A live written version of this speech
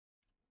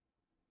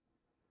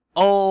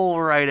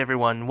Alright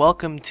everyone,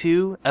 welcome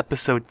to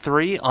episode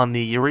 3 on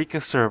the Eureka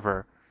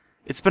server.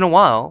 It's been a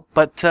while,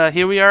 but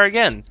here we are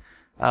again.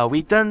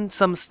 We've done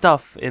some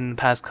stuff in the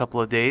past couple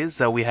of days.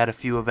 We had a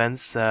few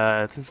events.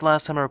 Since the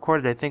last time I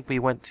recorded, I think we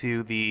went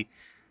to the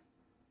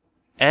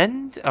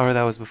end? Or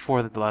that was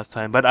before the last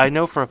time. But I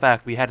know for a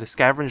fact we had a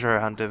scavenger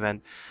hunt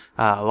event,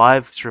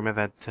 live stream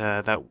event,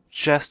 that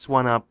just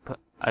went up,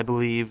 I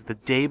believe, the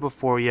day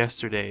before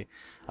yesterday.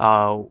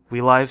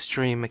 We live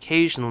stream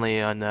occasionally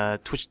on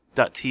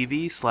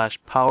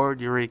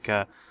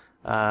twitch.tv/PoweredEurekA.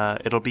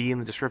 It'll be in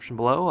the description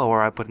below,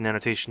 or I put an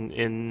annotation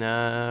in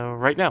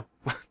right now.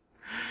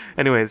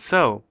 Anyways,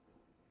 so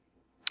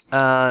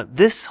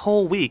this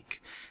whole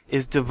week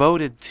is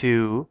devoted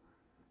to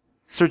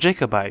Sir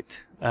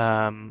Jacobite.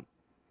 Well,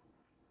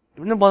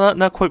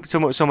 not quite so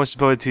much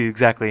devoted to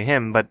exactly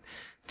him, but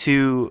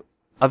to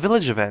a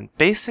village event.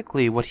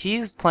 Basically, what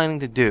he's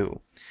planning to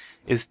do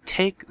is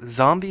take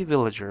zombie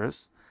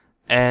villagers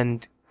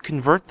and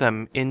convert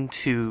them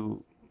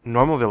into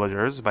normal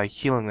villagers by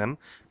healing them,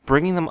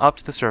 bringing them up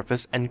to the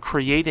surface, and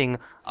creating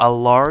a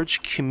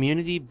large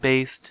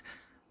community-based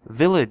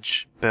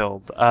village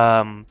build.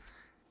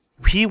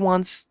 He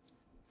wants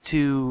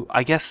to,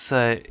 I guess,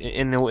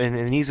 in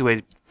an easy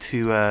way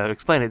to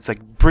explain it, it's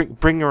like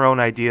bring your own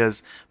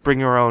ideas,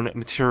 bring your own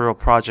material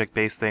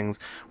project-based things,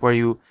 where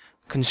you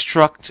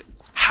construct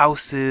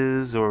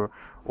houses or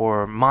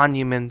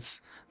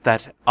monuments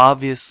that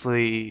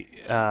obviously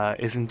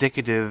is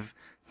indicative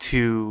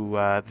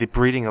to the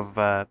breeding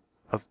of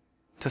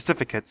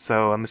testificates.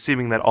 So I'm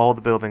assuming that all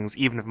the buildings,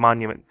 even if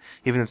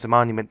it's a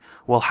monument,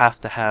 will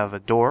have to have a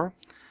door.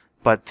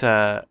 But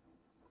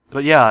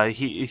yeah,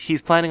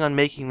 he's planning on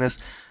making this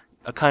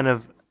a kind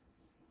of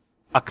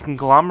a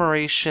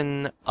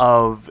conglomeration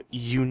of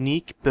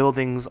unique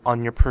buildings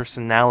on your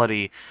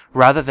personality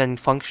rather than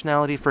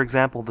functionality. For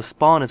example, the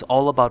spawn is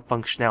all about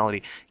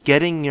functionality,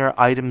 getting your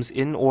items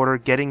in order,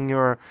 getting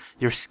your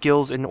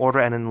skills in order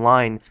and in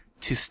line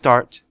to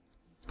start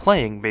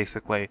playing,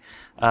 basically.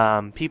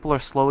 People are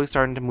slowly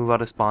starting to move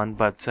out of spawn,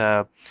 but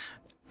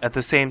at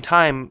the same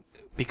time,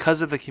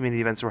 because of the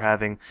community events we're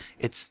having,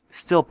 it's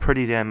still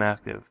pretty damn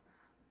active.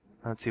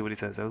 Let's see what he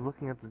says. I was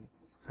looking at a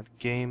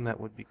game that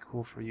would be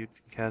cool for you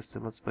to cast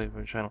it. Let's play for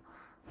your channel.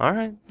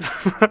 Alright.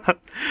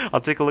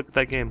 I'll take a look at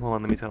that game. Hold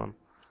on, let me tell him.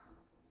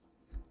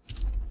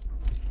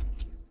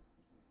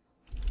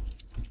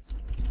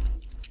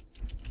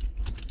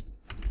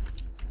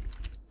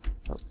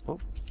 Oh.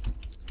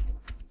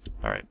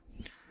 Alright.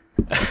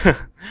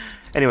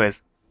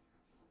 Anyways.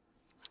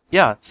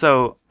 Yeah,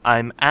 so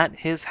I'm at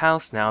his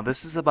house now.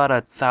 This is about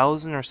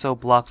 1,000 or so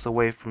blocks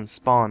away from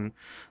spawn.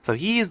 So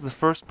he is the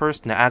first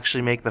person to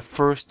actually make the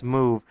first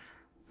move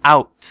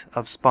out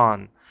of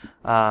spawn.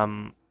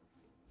 From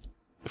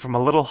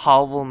a little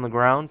hovel in the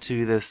ground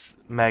to this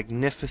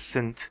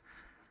magnificent,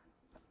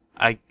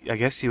 I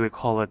guess you would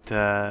call it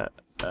a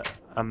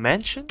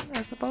mansion,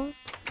 I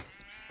suppose?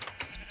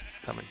 It's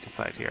coming to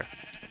sight here.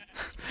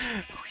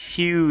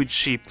 Huge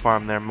sheep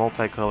farm there,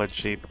 multicolored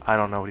sheep. I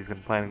don't know what he's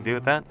going to plan to do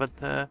with that,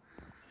 but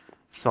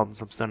smelting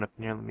some stone up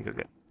in here. Let me go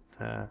get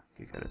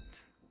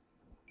it.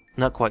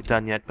 Not quite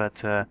done yet,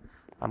 but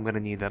I'm going to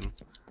need them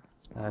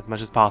as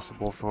much as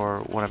possible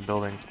for what I'm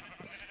building.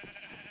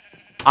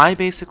 I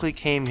basically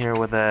came here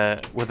with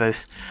a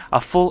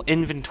full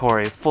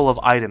inventory full of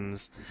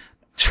items,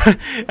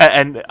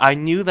 and I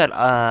knew that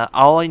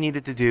all I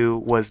needed to do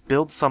was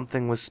build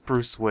something with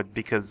spruce wood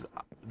because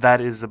that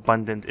is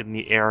abundant in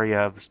the area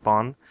of the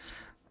spawn.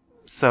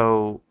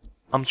 So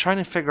I'm trying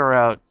to figure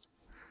out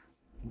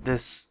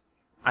this,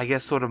 I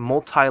guess, sort of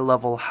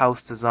multi-level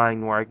house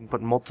design where I can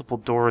put multiple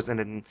doors in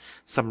it and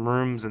some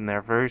rooms in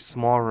there, very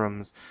small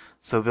rooms,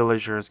 so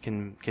villagers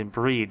can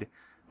breed.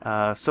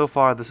 So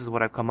far, this is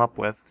what I've come up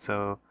with,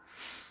 so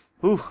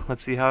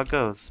let's see how it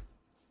goes.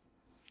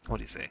 What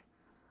do you say?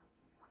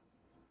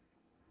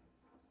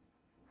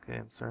 Okay,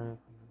 I'm sorry.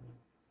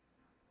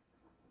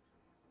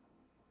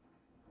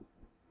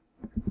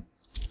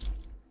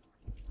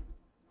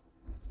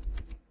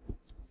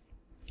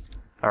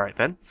 Alright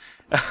then.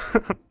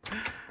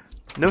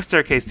 No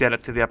staircase yet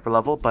up to the upper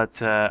level,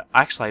 but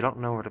actually I don't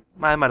know where to...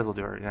 I might as well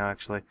do it right now,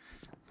 actually.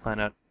 Plan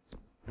out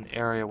an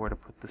area where to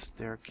put the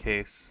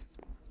staircase.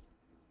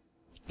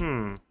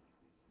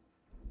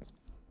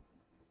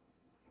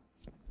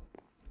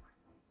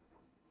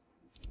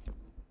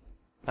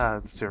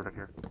 Let's see right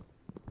here.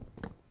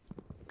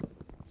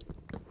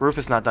 Roof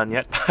is not done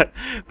yet,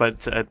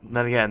 but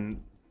then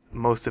again,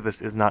 most of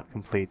this is not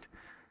complete.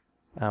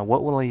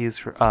 What will I use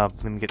for...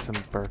 let me get some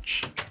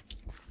birch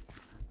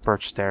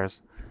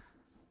stairs.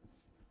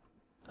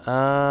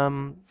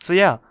 So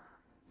yeah,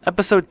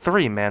 episode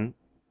 3, man.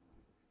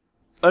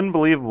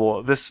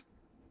 Unbelievable. This,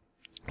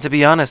 to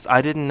be honest,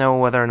 I didn't know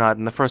whether or not,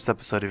 in the first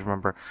episode, if you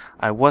remember,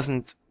 I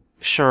wasn't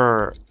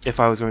sure if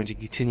I was going to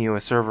continue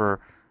a server,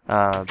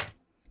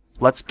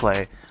 Let's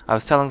Play. I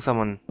was telling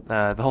someone,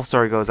 the whole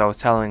story goes, I was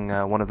telling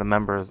one of the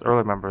members,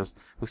 early members,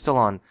 who's still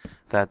on,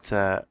 that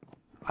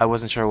I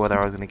wasn't sure whether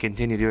I was going to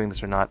continue doing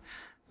this or not.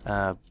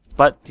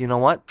 But, you know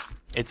what?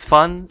 It's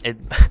fun. It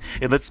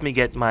it lets me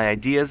get my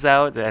ideas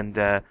out, and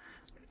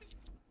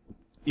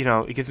you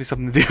know, it gives me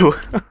something to do.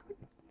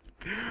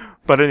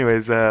 But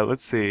anyways,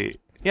 let's see.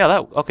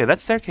 Yeah, that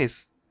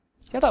staircase.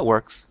 Yeah, that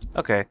works.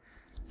 Okay,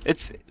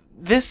 it's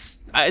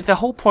this. The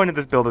whole point of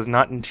this build is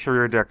not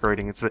interior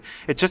decorating. It's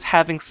just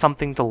having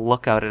something to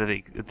look out at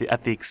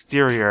the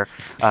exterior,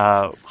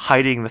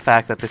 hiding the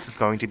fact that this is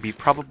going to be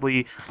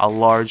probably a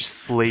large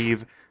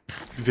slave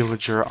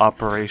villager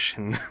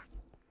operation.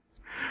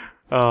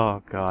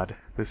 Oh god,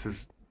 this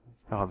is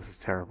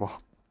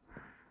terrible.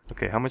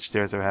 Okay, how much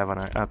stairs do I have on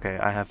it? Okay,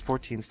 I have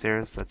 14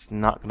 stairs. That's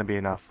not going to be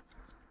enough.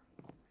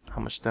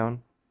 How much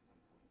stone?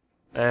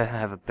 I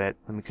have a bit.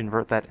 Let me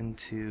convert that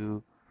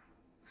into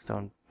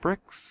stone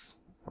bricks.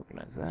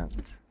 Organize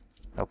that.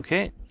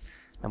 Okay.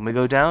 And we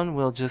go down,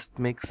 we'll just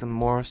make some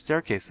more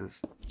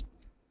staircases.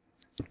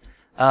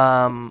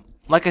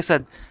 Like I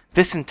said,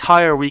 this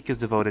entire week is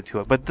devoted to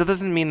it, but that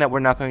doesn't mean that we're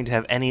not going to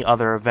have any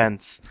other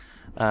events.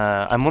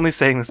 I'm only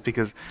saying this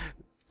because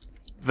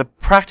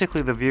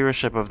practically the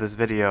viewership of this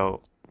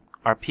video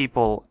are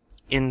people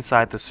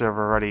inside the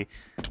server already.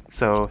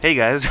 So, hey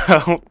guys,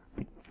 how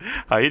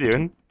you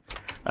doing?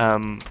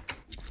 But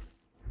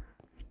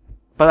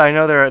I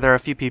know there are a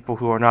few people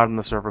who are not on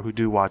the server who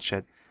do watch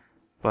it.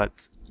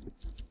 But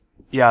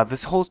yeah,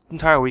 this whole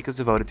entire week is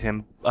devoted to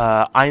him.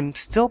 I'm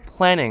still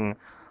planning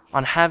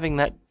on having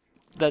that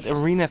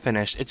arena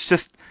finished. It's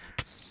just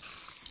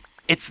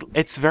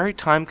it's very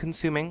time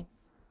consuming,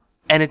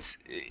 and it's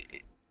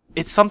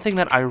something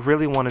that I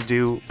really want to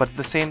do, but at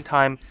the same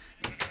time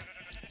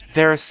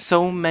there are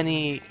so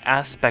many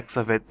aspects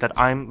of it that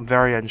I'm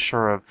very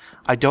unsure of.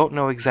 I don't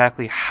know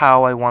exactly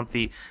how I want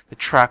the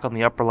track on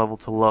the upper level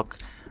to look.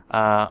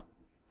 I've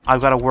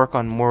got to work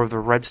on more of the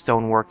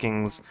redstone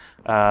workings,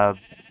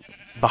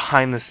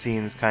 behind the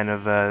scenes kind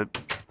of. I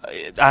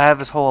have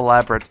this whole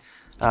elaborate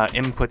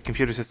input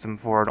computer system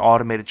for an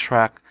automated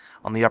track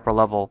on the upper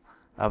level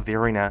of the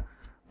arena,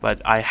 but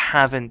I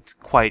haven't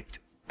quite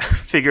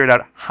figured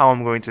out how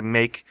I'm going to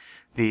make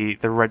the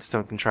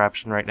redstone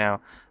contraption right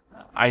now.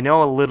 I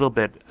know a little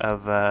bit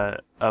of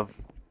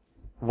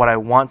what I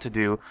want to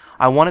do.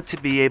 I want it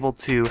to be able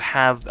to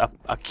have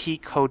a key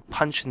code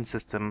punch-in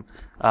system.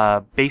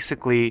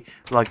 Basically,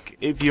 like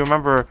if you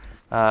remember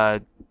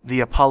the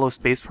Apollo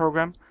space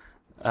program,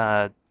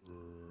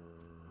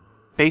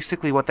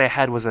 basically what they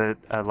had was a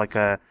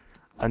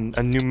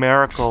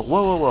numerical.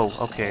 Whoa!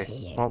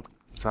 Okay, well,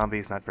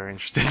 zombie's not very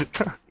interested.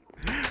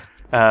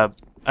 A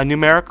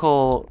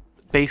numerical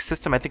base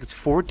system. I think it's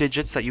 4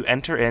 digits that you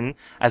enter in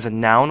as a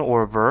noun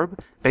or a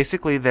verb.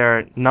 Basically,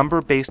 they're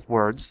number-based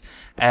words,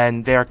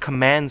 and they're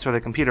commands for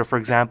the computer. For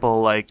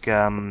example, like,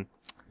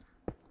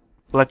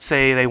 let's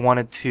say they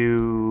wanted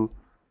to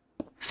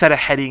set a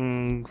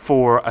heading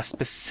for a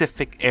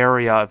specific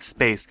area of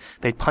space.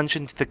 They'd punch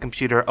into the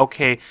computer,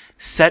 okay,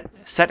 set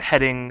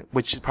heading,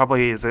 which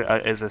probably is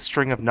a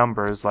string of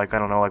numbers, like, I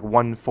don't know, like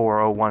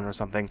 1401 or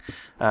something.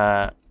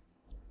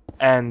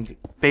 And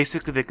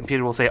basically the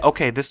computer will say,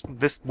 okay, this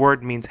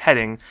word means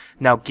heading.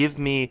 Now give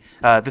me,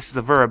 this is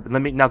a verb.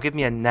 Now give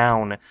me a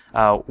noun.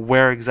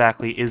 Where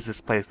exactly is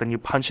this place? Then you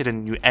punch it in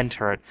and you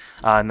enter it,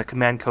 and the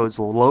command codes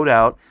will load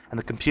out, and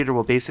the computer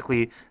will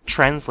basically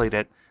translate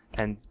it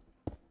and,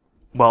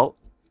 well,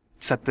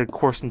 set the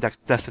course and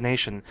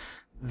destination.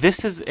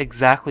 This is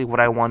exactly what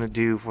I want to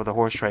do for the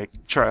horse track.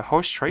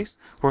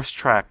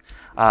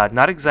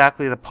 Not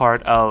exactly the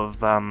part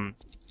of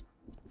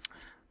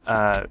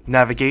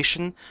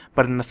navigation,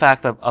 but in the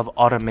fact of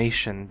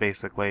automation,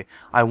 basically.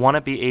 I want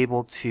to be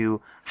able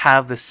to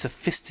have this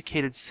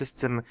sophisticated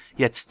system,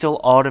 yet still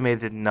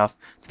automated enough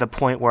to the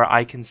point where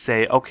I can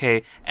say,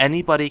 okay,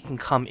 anybody can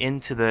come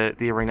into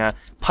the arena,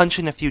 punch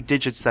in a few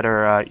digits that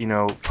are, you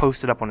know,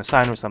 posted up on a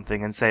sign or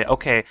something, and say,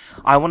 okay,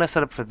 I want to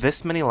set up for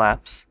this many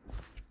laps,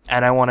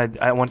 and I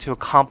want to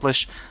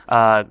accomplish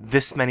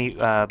this many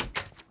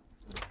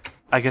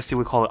I guess you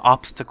would call it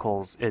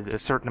obstacles, a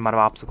certain amount of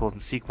obstacles in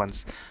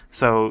sequence.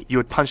 So you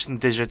would punch in the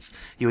digits,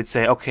 you would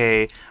say,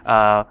 okay,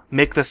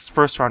 make this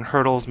first round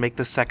hurdles, make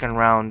this second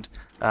round,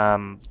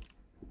 I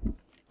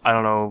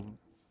don't know,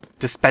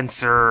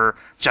 dispenser,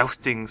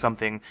 jousting,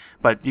 something,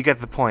 but you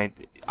get the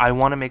point. I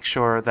want to make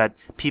sure that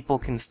people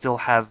can still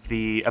have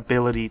the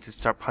ability to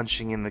start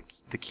punching in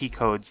the key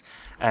codes,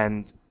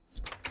 and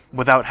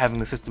without having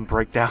the system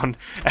break down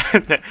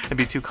and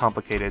be too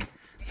complicated.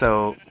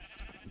 So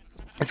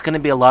it's going to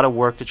be a lot of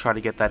work to try to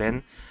get that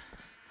in.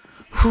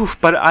 Whew,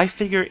 but I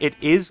figure it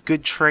is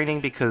good training,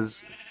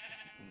 because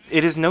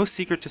it is no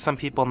secret to some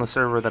people on the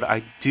server that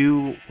I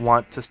do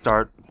want to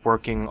start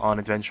working on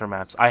adventure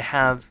maps. I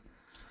have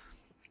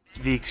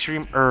the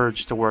extreme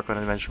urge to work on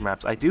adventure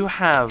maps. I do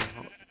have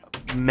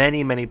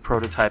many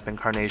prototype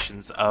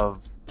incarnations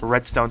of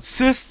redstone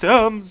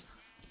systems.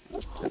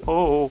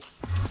 Oh.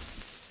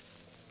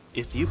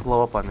 If you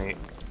blow up on me...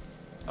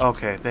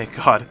 Okay, thank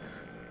God.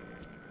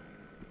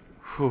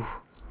 Whew.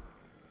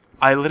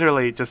 I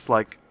literally just,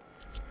 like...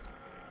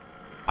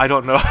 I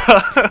don't know.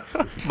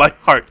 My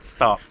heart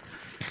stopped.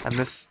 And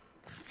this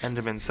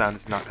Enderman sound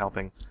is not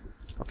helping.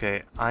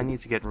 Okay, I need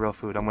to get real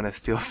food. I'm gonna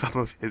steal some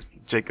of his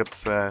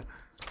Jacob's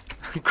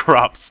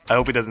crops. I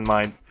hope he doesn't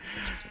mind.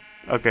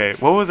 Okay,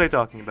 what was I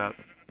talking about?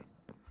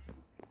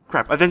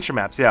 Crap, adventure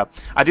maps, yeah.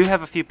 I do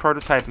have a few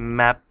prototype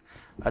map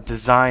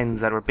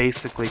designs that were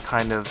basically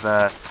kind of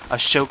a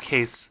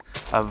showcase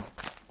of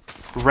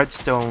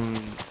Redstone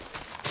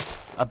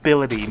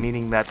ability,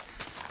 meaning that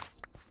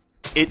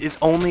it is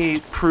only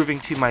proving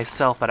to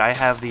myself that I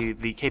have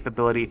the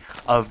capability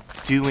of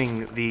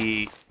doing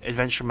the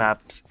adventure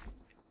maps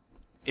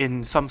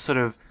in some sort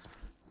of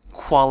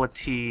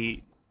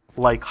quality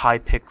like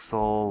Hypixel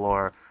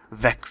or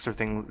Vex or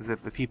things, the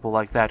people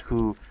like that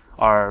who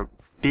are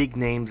big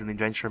names in the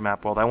adventure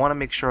map world. I want to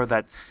make sure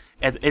that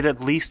it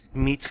at least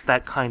meets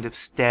that kind of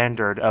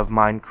standard of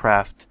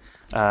Minecraft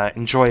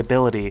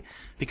enjoyability,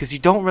 because you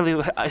don't really...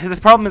 The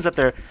problem is that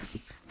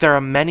there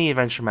are many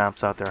adventure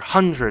maps out there,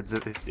 hundreds,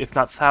 if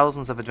not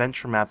thousands of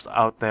adventure maps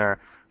out there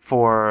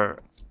for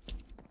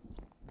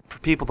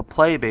people to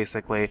play,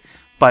 basically,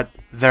 but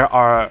there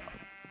are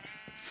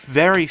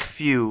very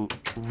few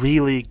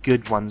really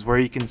good ones where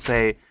you can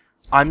say,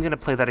 I'm going to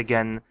play that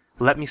again,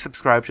 let me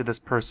subscribe to this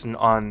person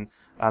on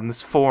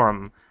this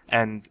forum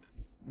and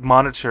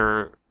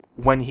monitor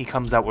when he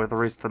comes out with the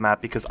rest of the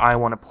map, because I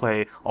want to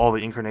play all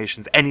the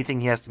incarnations. Anything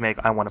he has to make,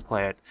 I want to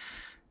play it.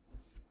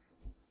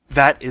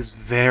 That is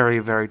very,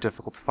 very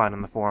difficult to find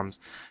on the forums.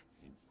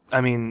 I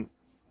mean,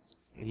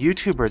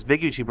 YouTubers,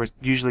 big YouTubers,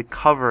 usually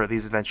cover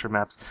these adventure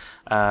maps.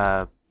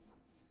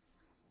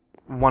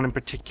 One in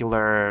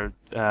particular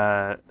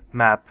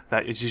map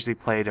that is usually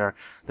played are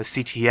the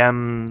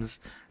CTMs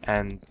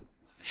and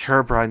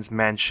Herobrine's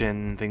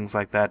Mansion, things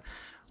like that,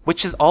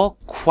 which is all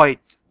quite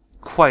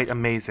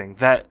amazing.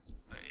 That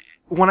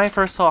when I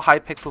first saw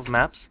Hypixel's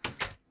maps,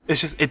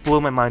 it blew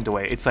my mind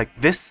away. It's like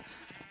this.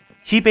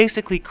 He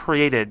basically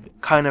created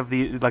kind of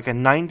like a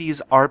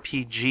 90s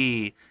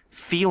RPG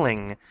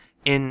feeling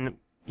in,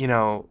 you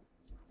know,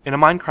 in a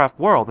Minecraft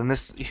world. And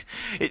this,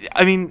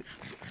 I mean,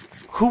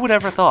 who would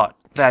ever thought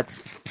that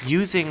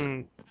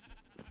using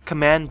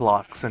command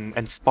blocks and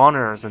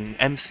spawners and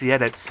MC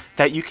Edit,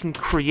 that you can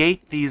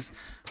create these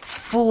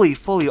fully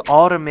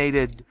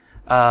automated,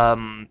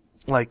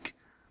 like,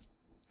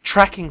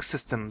 tracking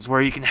systems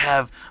where you can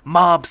have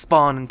mob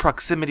spawn in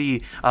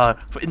proximity,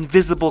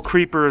 invisible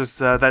creepers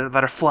that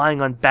are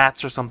flying on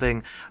bats or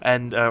something,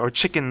 and or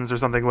chickens or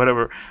something,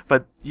 whatever.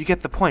 But you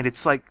get the point.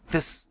 It's like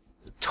this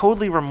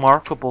totally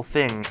remarkable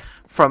thing.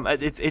 From I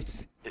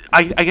guess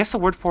the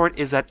word for it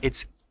is that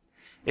it's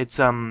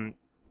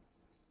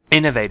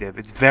innovative.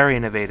 It's very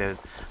innovative.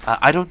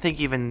 I don't think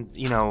even,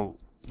 you know,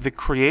 the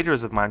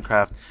creators of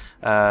Minecraft,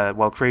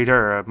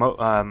 creator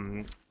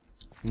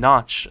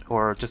Notch,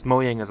 or just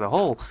Mojang as a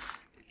whole,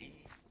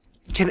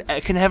 can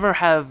ever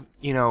have,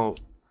 you know,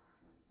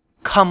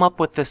 come up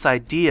with this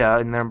idea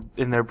in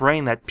their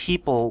brain that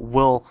people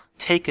will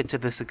take it to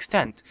this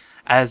extent,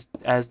 as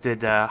did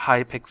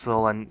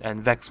Hypixel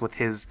and Vex with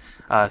his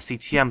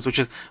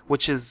CTMs,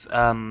 which is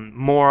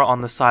more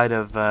on the side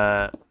of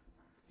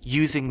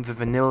using the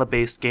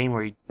vanilla-based game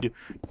where you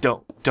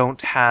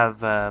don't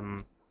have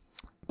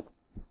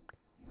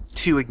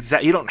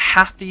you don't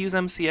have to use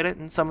MC Edit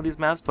in some of these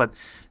maps, but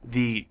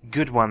the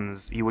good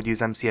ones you would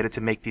use MC Edit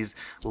to make these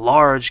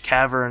large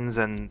caverns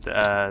and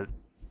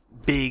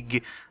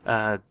big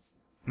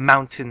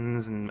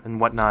mountains and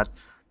whatnot.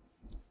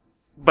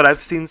 But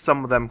I've seen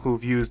some of them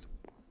who've used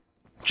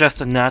just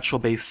a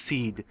natural-based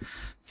seed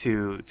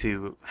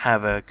to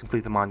have a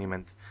complete the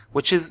monument,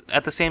 which is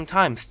at the same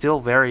time still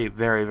very,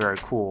 very, very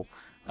cool.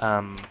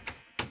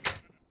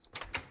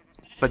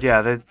 But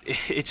yeah,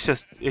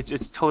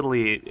 it's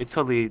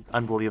totally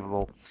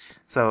unbelievable.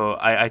 So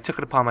I took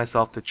it upon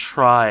myself to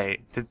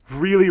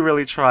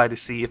really try to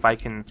see if I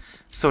can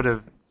sort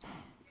of,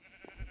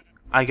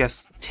 I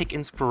guess, take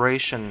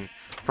inspiration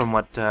from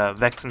what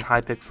Vex and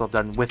Hypixel have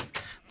done with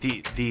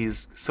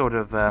these sort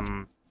of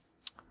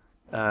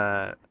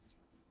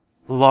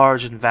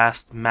large and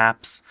vast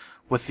maps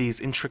with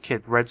these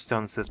intricate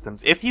redstone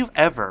systems. If you've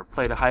ever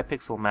played a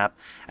Hypixel map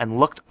and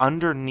looked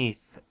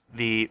underneath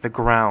the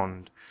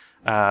ground,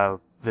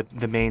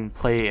 the main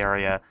play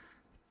area,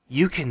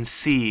 you can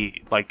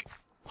see like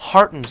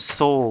heart and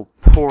soul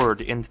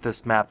poured into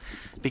this map,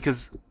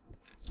 because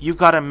you've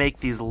got to make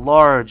these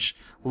large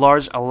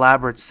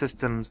elaborate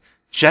systems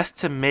just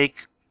to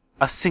make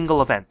a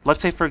single event.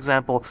 Let's say, for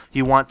example,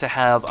 you want to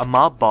have a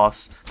mob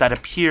boss that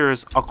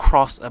appears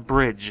across a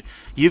bridge.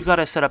 You've got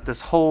to set up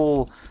this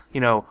whole,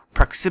 you know,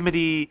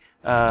 proximity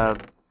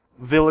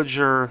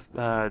villager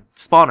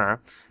spawner.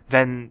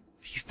 Then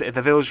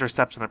the villager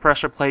steps on the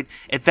pressure plate.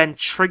 It then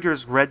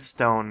triggers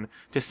redstone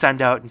to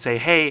send out and say,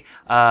 hey,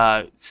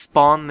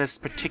 spawn this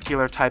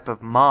particular type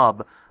of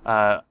mob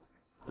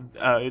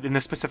in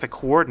this specific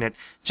coordinate.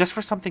 Just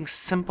for something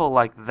simple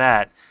like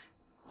that.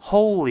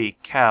 Holy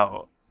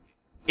cow.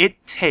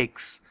 It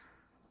takes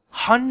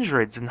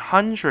hundreds and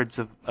hundreds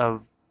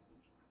of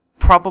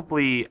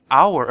probably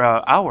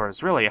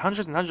hours, really,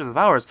 hundreds and hundreds of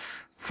hours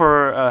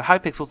for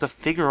Hypixels to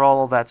figure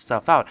all of that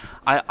stuff out.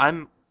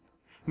 I'm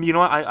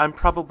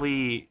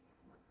probably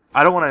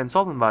I don't want to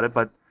insult him about it,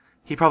 but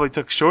he probably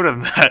took shorter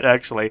than that,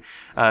 actually.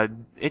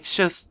 It's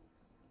just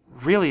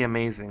really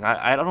amazing.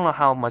 I don't know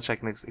how much I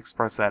can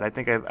express that. I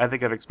think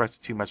I've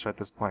expressed it too much at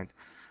this point.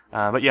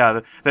 But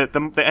yeah, at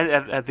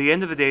the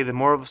end of the day, the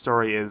moral of the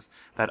story is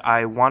that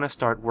I want to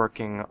start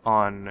working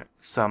on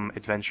some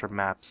adventure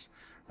maps.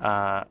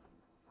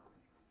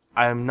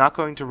 I'm not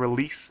going to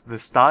release the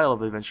style of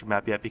the adventure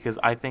map yet because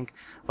I think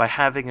by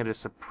having it a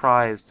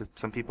surprise to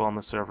some people on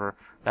the server,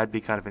 that'd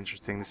be kind of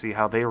interesting to see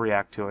how they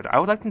react to it. I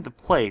would like them to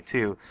play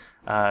too.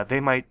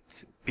 They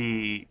might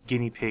be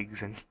guinea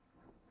pigs and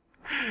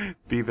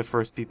be the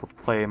first people to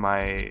play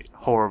my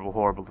horrible,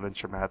 horrible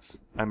adventure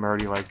maps. I'm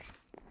already like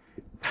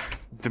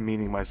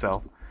demeaning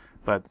myself,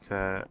 but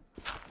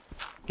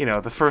you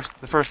know, the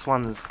first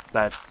ones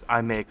that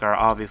I make are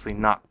obviously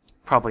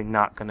probably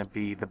not going to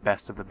be the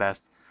best of the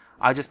best.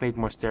 I just made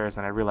more stairs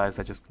and I realized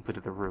I just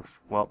completed the roof.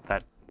 Well,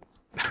 that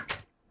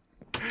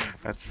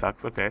that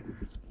sucks. Okay,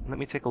 let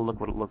me take a look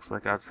what it looks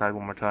like outside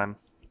one more time.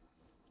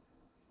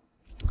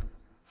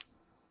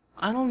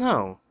 I don't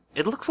know.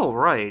 It looks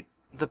alright.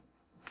 The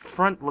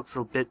front looks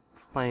a bit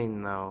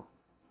plain though.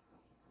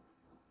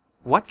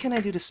 What can I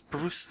do to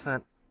spruce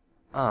that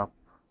up?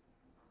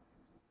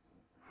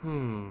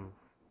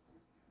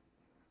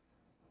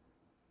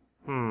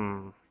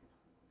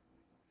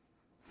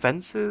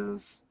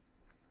 Fences?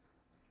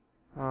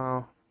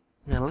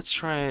 Yeah, let's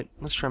try it.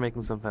 Let's try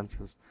making some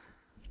fences.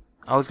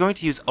 I was going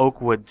to use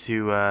oak wood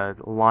to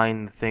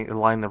line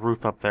the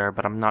roof up there,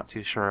 but I'm not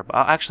too sure.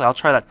 Actually, I'll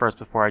try that first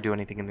before I do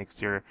anything in the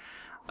exterior.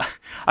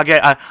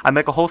 Again, I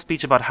make a whole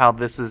speech about how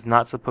this is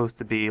not supposed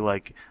to be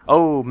like,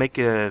 oh, make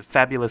a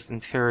fabulous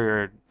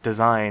interior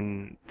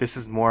design. This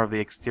is more of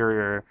the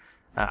exterior,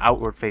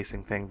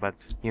 outward-facing thing.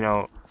 But you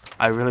know,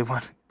 I really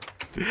want.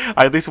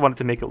 I at least wanted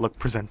to make it look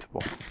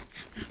presentable.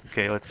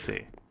 Okay, let's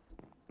see.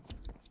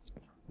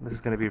 This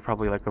is going to be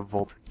probably like a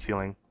vaulted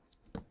ceiling.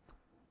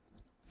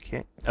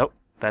 Okay. Oh,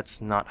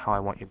 that's not how I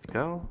want you to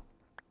go.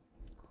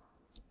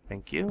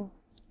 Thank you.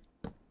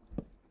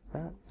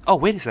 Oh,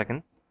 wait a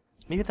second.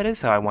 Maybe that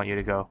is how I want you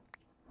to go.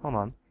 Hold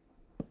on.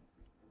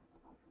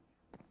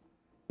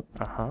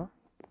 Uh-huh.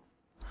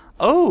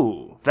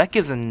 Oh, that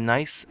gives a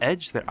nice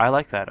edge there. I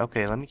like that.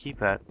 Okay, let me keep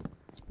that.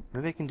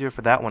 Maybe I can do it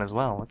for that one as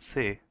well. Let's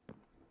see.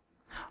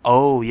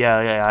 Oh,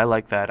 yeah, I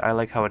like that. I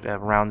like how it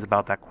rounds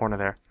about that corner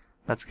there.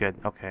 That's good.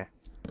 Okay.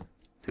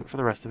 Do it for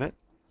the rest of it.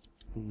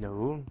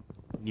 No,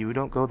 you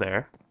don't go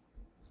there.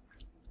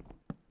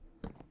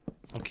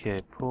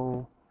 Okay,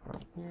 pull from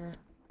here.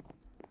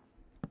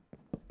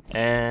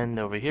 And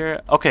over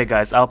here. Okay,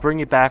 guys, I'll bring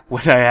you back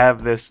when I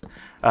have this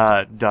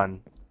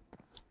done.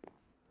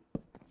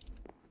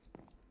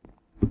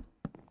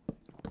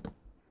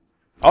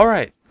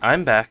 Alright,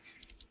 I'm back.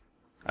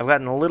 I've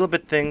gotten a little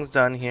bit things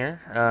done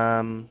here.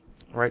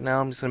 Right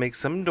now I'm just going to make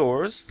some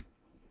doors.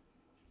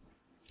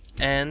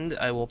 And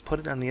I will put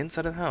it on the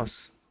inside of the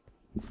house.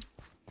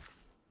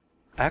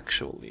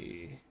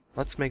 Actually,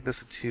 let's make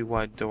this a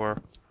 2-wide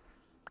door.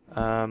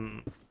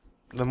 The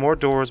more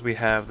doors we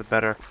have, the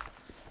better.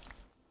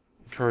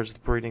 Encourage the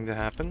breeding to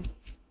happen.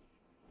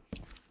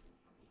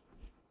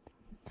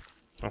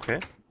 Okay,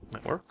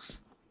 that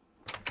works.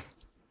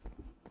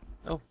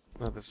 Oh,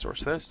 well, the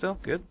door's there still.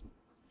 Good.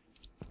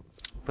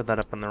 Put that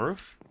up on the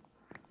roof.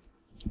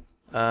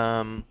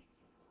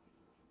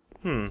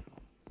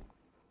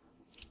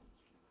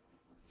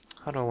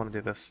 How do I want to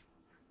do this?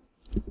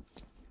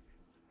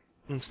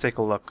 Let's take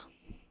a look.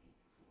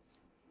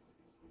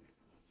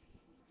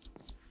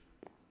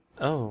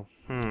 Oh,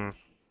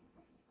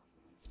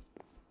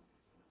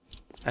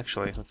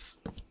 Actually, let's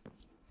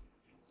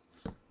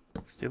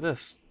do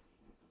this.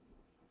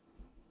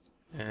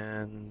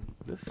 And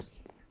this.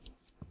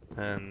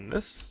 And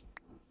this.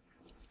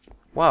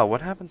 Wow,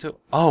 what happened to...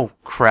 Oh,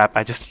 crap,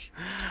 I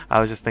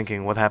was just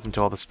thinking, what happened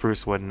to all the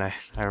spruce wood, and I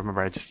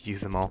remember I just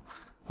used them all.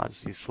 I'll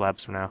just use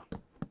slabs for now.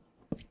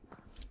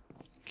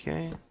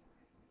 Okay.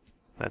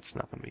 That's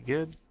not gonna be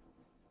good.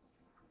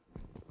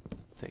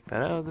 Take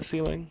that out of the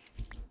ceiling.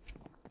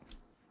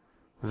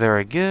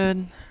 Very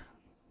good.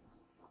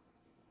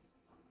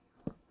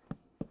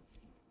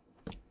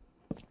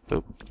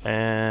 Boop.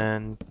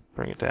 And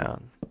bring it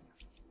down.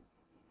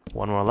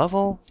 One more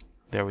level.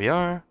 There we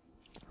are.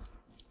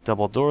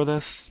 Double door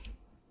this.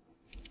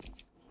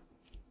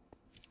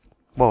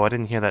 Whoa, I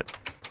didn't hear that.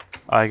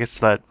 I guess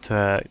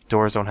that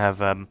doors don't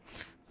have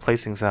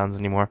placing sounds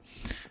anymore.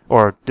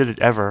 Or did it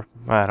ever?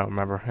 I don't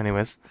remember.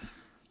 Anyways.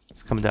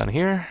 Let's come down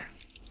here.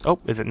 Oh,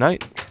 is it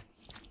night?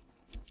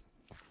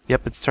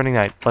 Yep, it's turning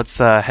night. Let's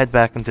head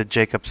back into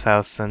Jacob's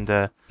house and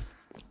head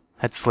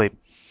to sleep.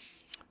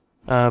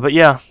 But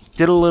yeah,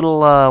 did a little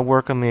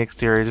work on the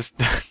exterior,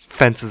 just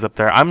fences up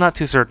there. I'm not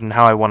too certain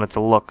how I want it to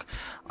look.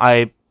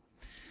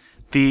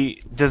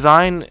 The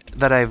design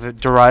that I've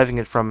deriving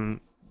it from,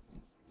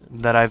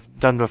 that I've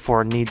done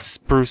before, needs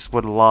spruce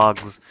wood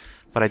logs,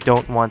 but I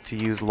don't want to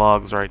use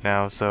logs right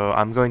now, so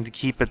I'm going to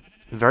keep it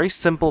very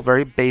simple,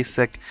 very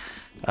basic,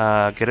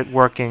 get it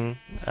working,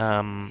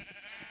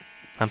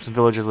 have some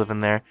villagers live in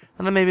there,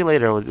 and then maybe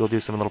later we'll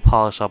do some little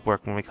polish up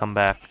work when we come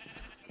back.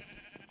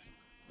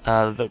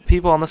 the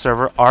people on the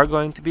server are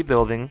going to be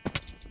building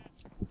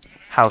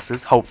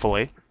houses,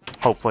 hopefully.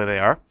 Hopefully they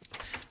are.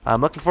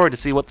 I'm looking forward to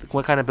see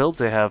what kind of builds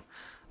they have.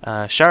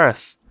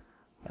 Sharis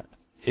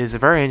is a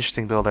very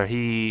interesting builder.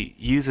 He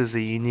uses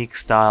a unique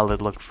style,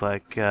 it looks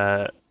like.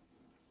 I'm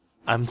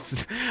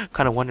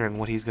kind of wondering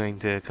what he's going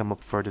to come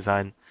up for a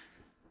design.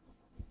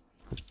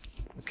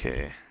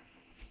 Okay.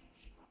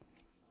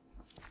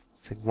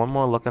 Let's take one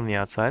more look on the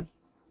outside.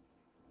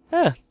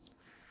 Yeah.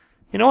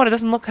 You know what? It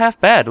doesn't look half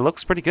bad. It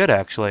looks pretty good,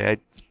 actually.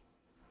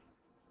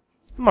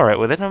 I'm alright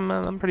with it.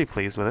 I'm pretty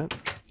pleased with it.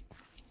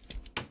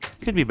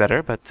 Could be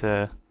better, but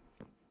it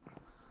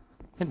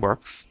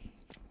works.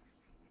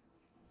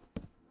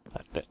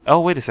 Oh,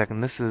 wait a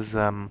second. This is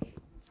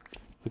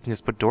we can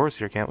just put doors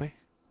here, can't we?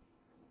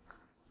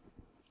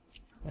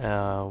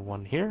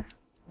 One here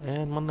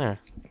and one there.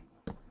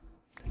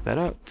 Take that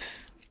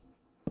out.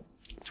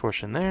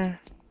 Torsion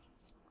there,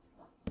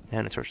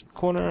 and a torsion in the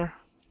corner.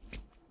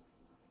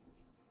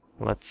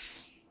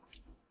 Let's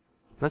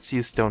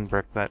use stone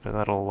brick.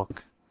 That'll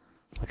look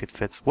like it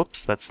fits.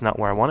 Whoops, that's not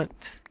where I want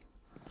it.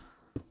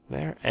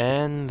 There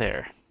and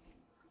there.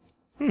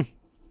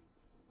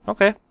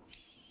 Okay.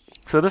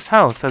 So this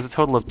house has a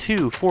total of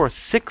 2, 4,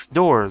 6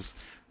 doors.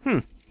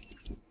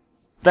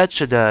 That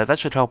should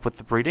help with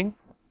the breeding.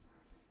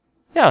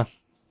 Yeah.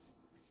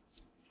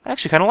 I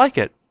actually kind of like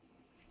it.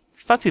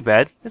 It's not too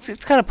bad.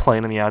 It's kind of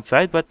plain on the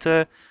outside, but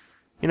you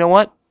know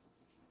what?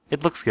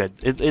 It looks good.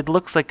 It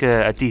looks like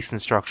a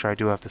decent structure, I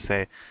do have to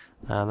say.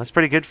 That's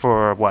pretty good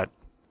for what?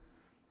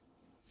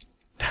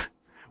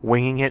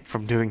 Winging it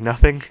from doing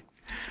nothing?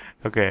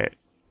 Okay.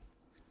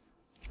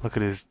 Look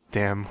at his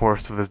damn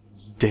horse with his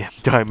damn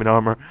diamond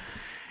armor.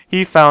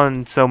 He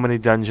found so many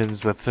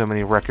dungeons with so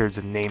many records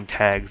and name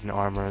tags and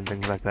armor and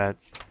things like that.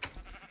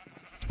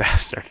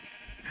 Bastard.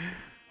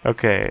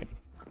 Okay.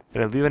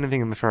 Did I leave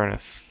anything in the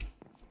furnace?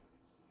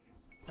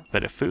 A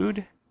bit of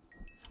food.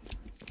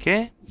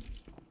 Okay.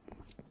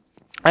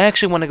 I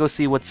actually want to go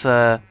see what's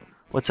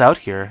out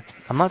here.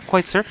 I'm not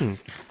quite certain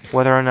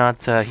whether or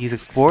not he's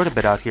explored a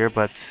bit out here,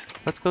 but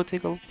let's go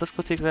take a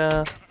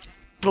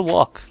little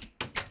walk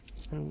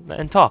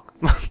and talk.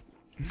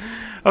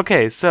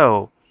 Okay,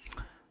 so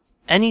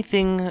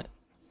anything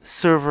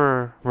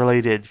server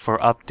related for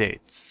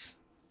updates.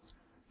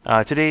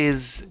 Today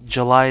is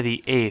July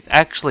the 8th.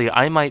 Actually,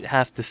 I might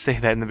have to say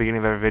that in the beginning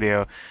of every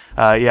video.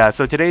 Yeah,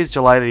 so today is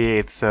July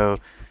the 8th, so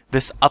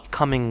this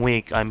upcoming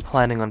week I'm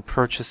planning on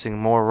purchasing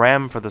more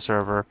RAM for the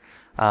server,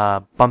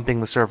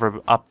 bumping the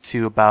server up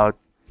to about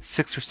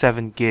 6 or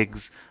 7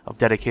 gigs of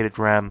dedicated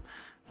RAM.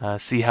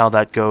 See how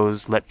that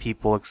goes, let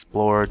people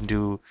explore and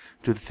do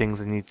the things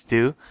they need to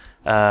do.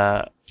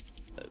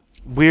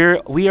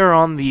 We are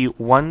on the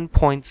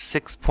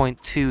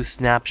 1.6.2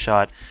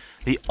 snapshot.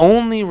 The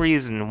only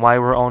reason why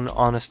we're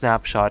on a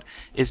snapshot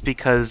is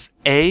because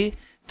A,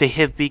 they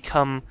have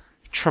become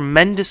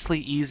tremendously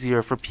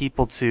easier for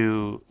people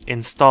to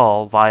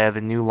install via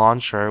the new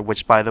launcher,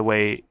 which by the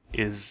way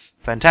is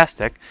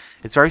fantastic.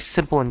 It's very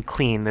simple and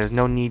clean. There's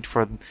no need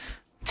for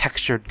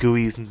textured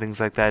GUIs and things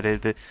like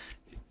that.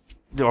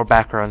 Or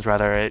backgrounds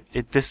rather.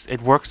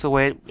 It works the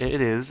way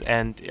it is,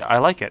 and I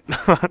like it.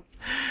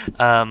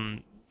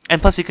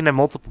 And plus you can have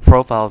multiple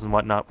profiles and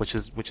whatnot, which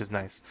is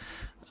nice.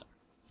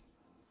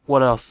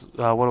 What else?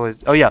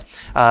 Oh yeah,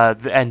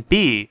 and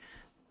B,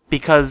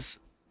 because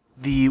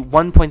the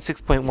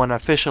 1.6.1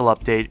 official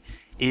update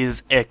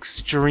is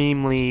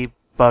extremely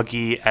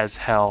buggy as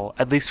hell,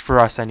 at least for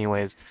us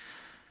anyways.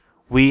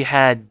 We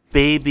had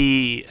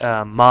baby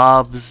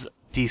mobs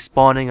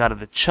despawning out of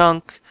the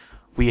chunk.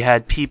 We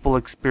had people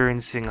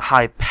experiencing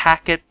high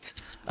packet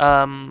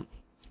amount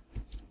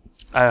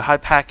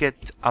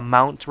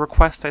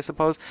request, I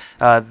suppose.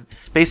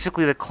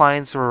 Basically, the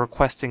clients were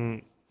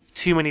requesting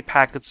too many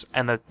packets,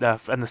 and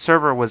the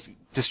server was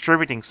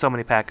distributing so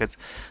many packets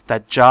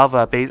that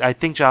Java, I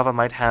think Java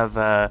might have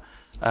a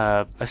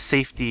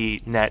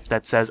safety net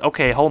that says,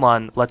 okay, hold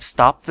on, let's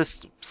stop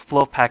this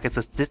flow of packets,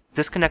 let's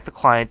disconnect the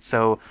client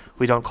so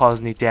we don't cause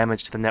any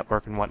damage to the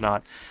network and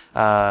whatnot.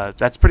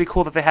 That's pretty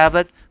cool that they have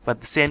that, but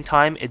at the same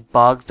time, it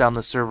bogs down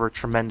the server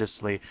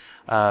tremendously.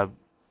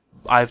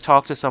 I've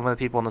talked to some of the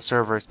people on the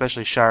server,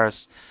 especially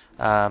Sharis.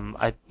 I'm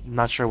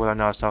not sure whether or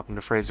not I was talking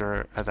to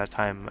Fraser at that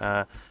time,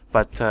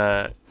 but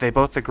they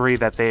both agree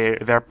that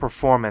their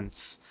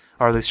performance,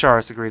 or at least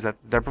Sharis agrees that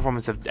their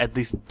performance have at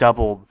least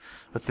doubled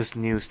with this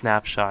new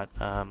snapshot.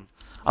 I'm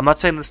not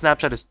saying the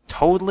snapshot is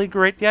totally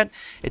great yet.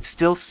 It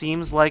still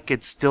seems like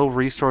it's still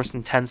resource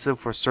intensive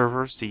for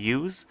servers to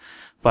use,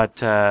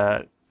 but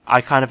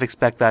I kind of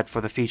expect that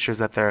for the features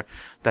that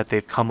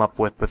they've come up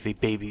with the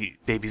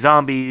baby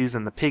zombies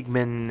and the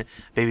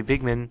baby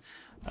pigmen.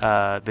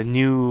 The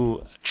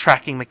new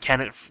tracking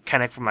mechanic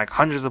from like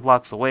hundreds of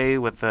blocks away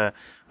with the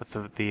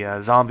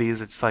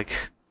zombies. It's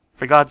like,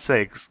 for God's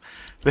sakes,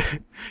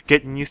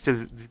 getting used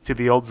to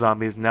the old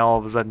zombies. Now all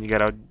of a sudden you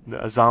got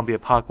a zombie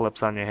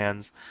apocalypse on your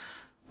hands,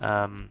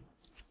 as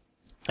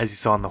you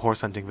saw in the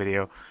horse hunting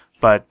video.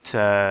 But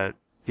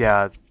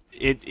yeah,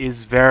 it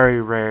is very,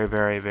 very,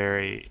 very,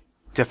 very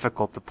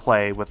difficult to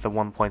play with the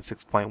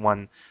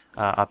 1.6.1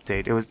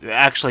 update. It was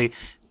actually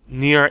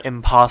near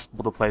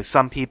impossible to play.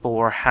 Some people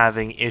were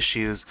having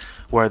issues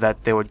where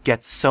that they would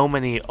get so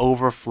many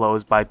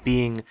overflows by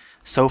being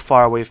so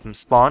far away from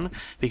spawn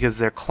because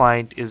their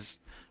client is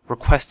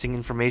requesting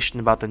information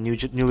about the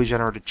newly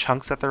generated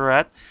chunks that they're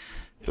at.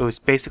 It was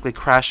basically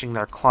crashing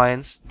their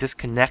clients,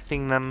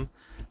 disconnecting them.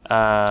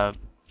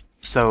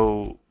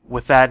 So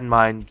with that in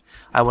mind,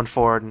 I went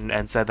forward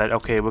and said that,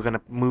 okay, we're going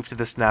to move to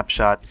the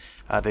snapshot.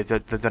 They've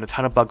done a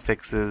ton of bug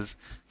fixes.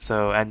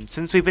 So, and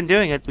since we've been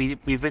doing it,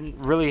 we've been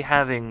really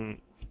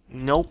having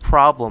no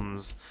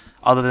problems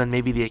other than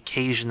maybe the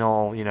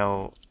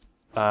occasional,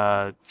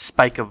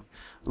 spike of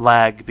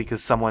lag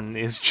because someone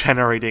is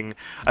generating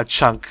a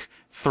chunk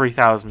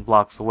 3,000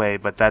 blocks away.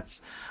 But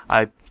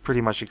I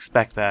pretty much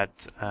expect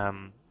that.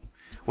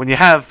 When you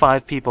have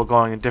 5 people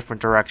going in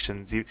different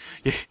directions,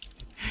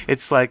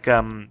 it's like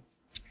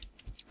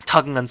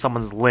tugging on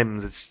someone's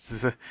limbs.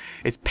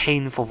 It's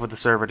painful for the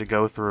server to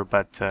go through,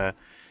 but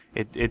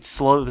it's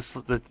slow.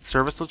 The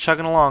server's still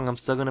chugging along. I'm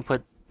still gonna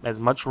put as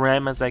much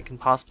RAM as I can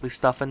possibly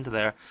stuff into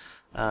there.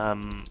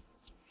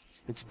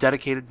 It's a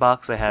dedicated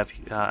box I have.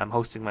 I'm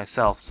hosting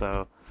myself,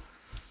 so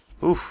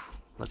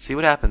let's see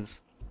what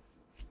happens.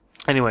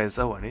 Anyways,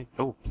 let me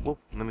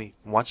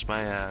watch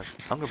my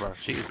hunger bar.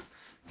 Jeez,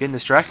 getting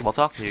distracted while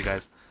talking to you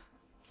guys.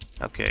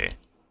 Okay.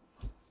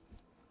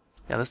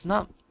 Yeah, there's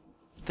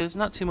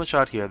not too much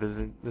out here.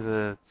 There's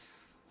a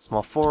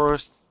small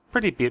forest,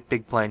 pretty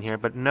big plain here,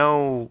 but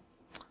no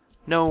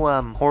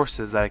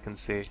horses that I can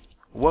see.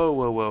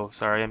 Whoa!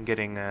 Sorry, I'm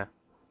getting a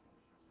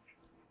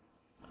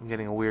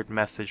weird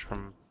message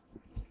from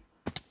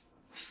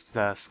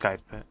Skype.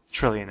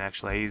 Trillion,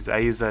 actually. I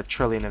use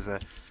Trillion as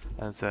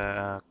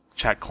a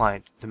chat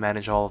client to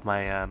manage all of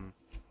my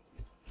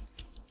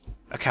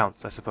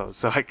accounts, I suppose.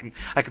 So I can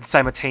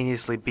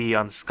simultaneously be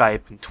on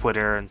Skype and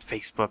Twitter and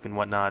Facebook and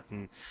whatnot,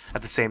 and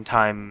at the same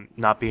time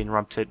not be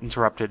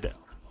interrupted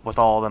with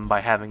all of them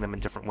by having them in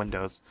different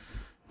windows.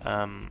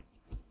 But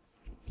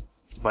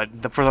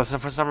for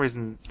some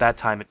reason that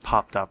time it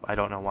popped up. I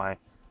don't know why.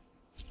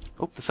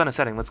 Oh, the sun is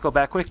setting. Let's go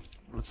back quick.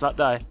 Let's not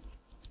die.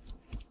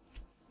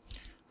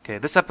 Okay,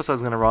 this episode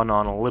is going to run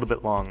on a little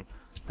bit long,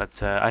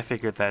 but I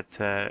figured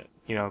that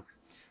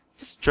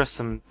just address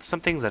some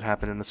things that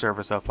happened in the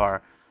server so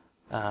far.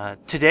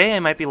 Today I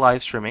might be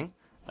live streaming.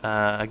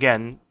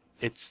 Again,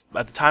 it's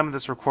at the time of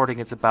this recording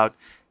it's about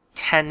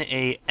 10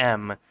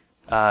 a.m.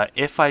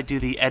 If I do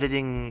the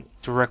editing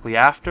directly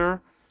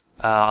after,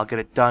 I'll get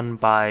it done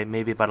by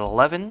maybe about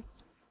 11.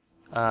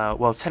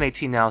 Well, it's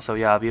 10:18 now, so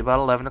yeah, it'll be about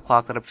 11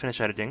 o'clock that I'll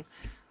finish editing.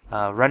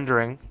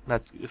 Rendering,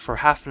 that's for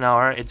half an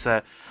hour.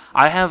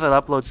 I have an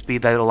upload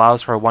speed that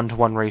allows for a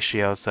 1-to-1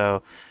 ratio,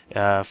 so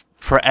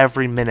for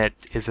every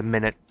minute is a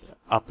minute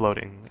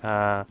uploading.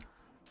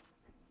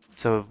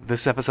 So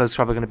this episode is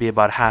probably going to be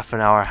about half an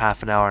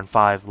hour and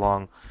 5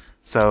 long.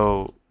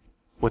 So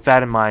with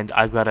that in mind,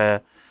 I've got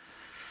to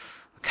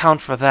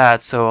account for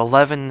that. So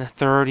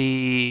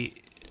 11:30,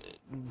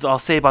 I'll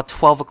say about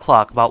 12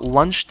 o'clock, about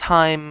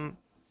lunchtime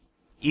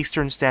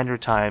Eastern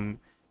Standard Time,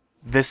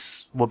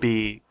 this will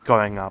be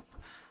going up.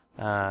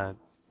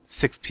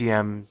 6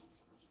 p.m.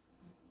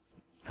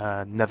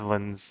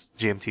 Netherlands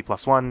GMT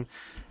 +1,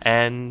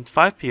 and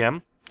 5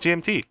 p.m.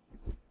 GMT.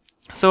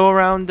 So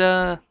around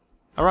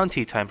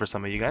tea time for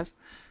some of you guys,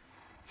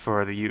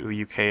 for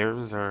the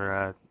UKers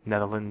or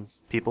Netherlands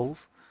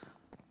peoples.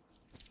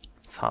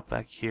 Let's hop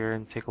back here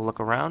and take a look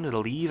around.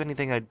 It'll leave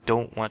anything I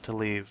don't want to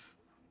leave.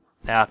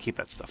 I'll keep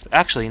that stuff.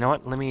 Actually, you know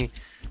what? Let me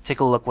take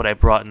a look what I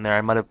brought in there.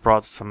 I might have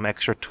brought some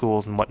extra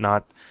tools and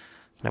whatnot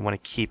that I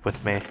want to keep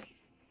with me.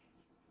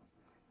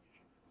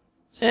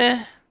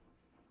 Yeah,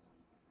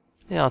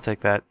 I'll take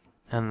that.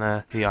 And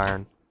the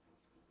iron.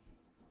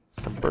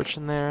 Some birch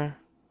in there.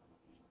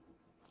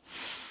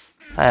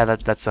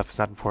 That stuff is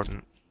not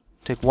important.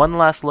 Take one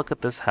last look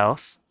at this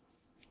house.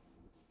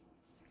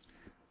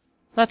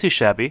 Not too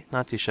shabby,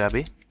 not too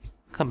shabby.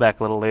 Come back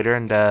a little later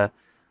and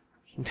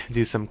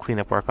do some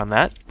cleanup work on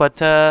that.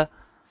 But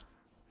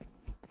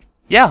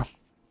yeah.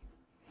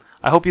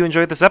 I hope you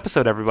enjoyed this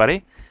episode,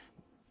 everybody.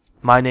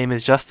 My name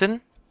is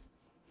Justin,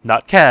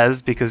 not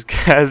Kaz, because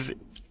Kaz,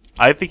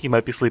 I think he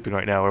might be sleeping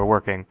right now or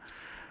working.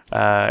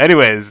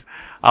 Anyways,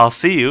 I'll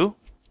see you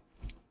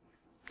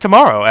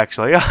tomorrow,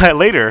 actually.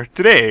 Later,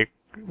 today.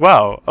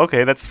 Wow,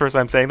 okay, that's the first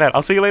time saying that.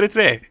 I'll see you later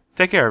today.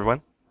 Take care,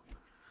 everyone.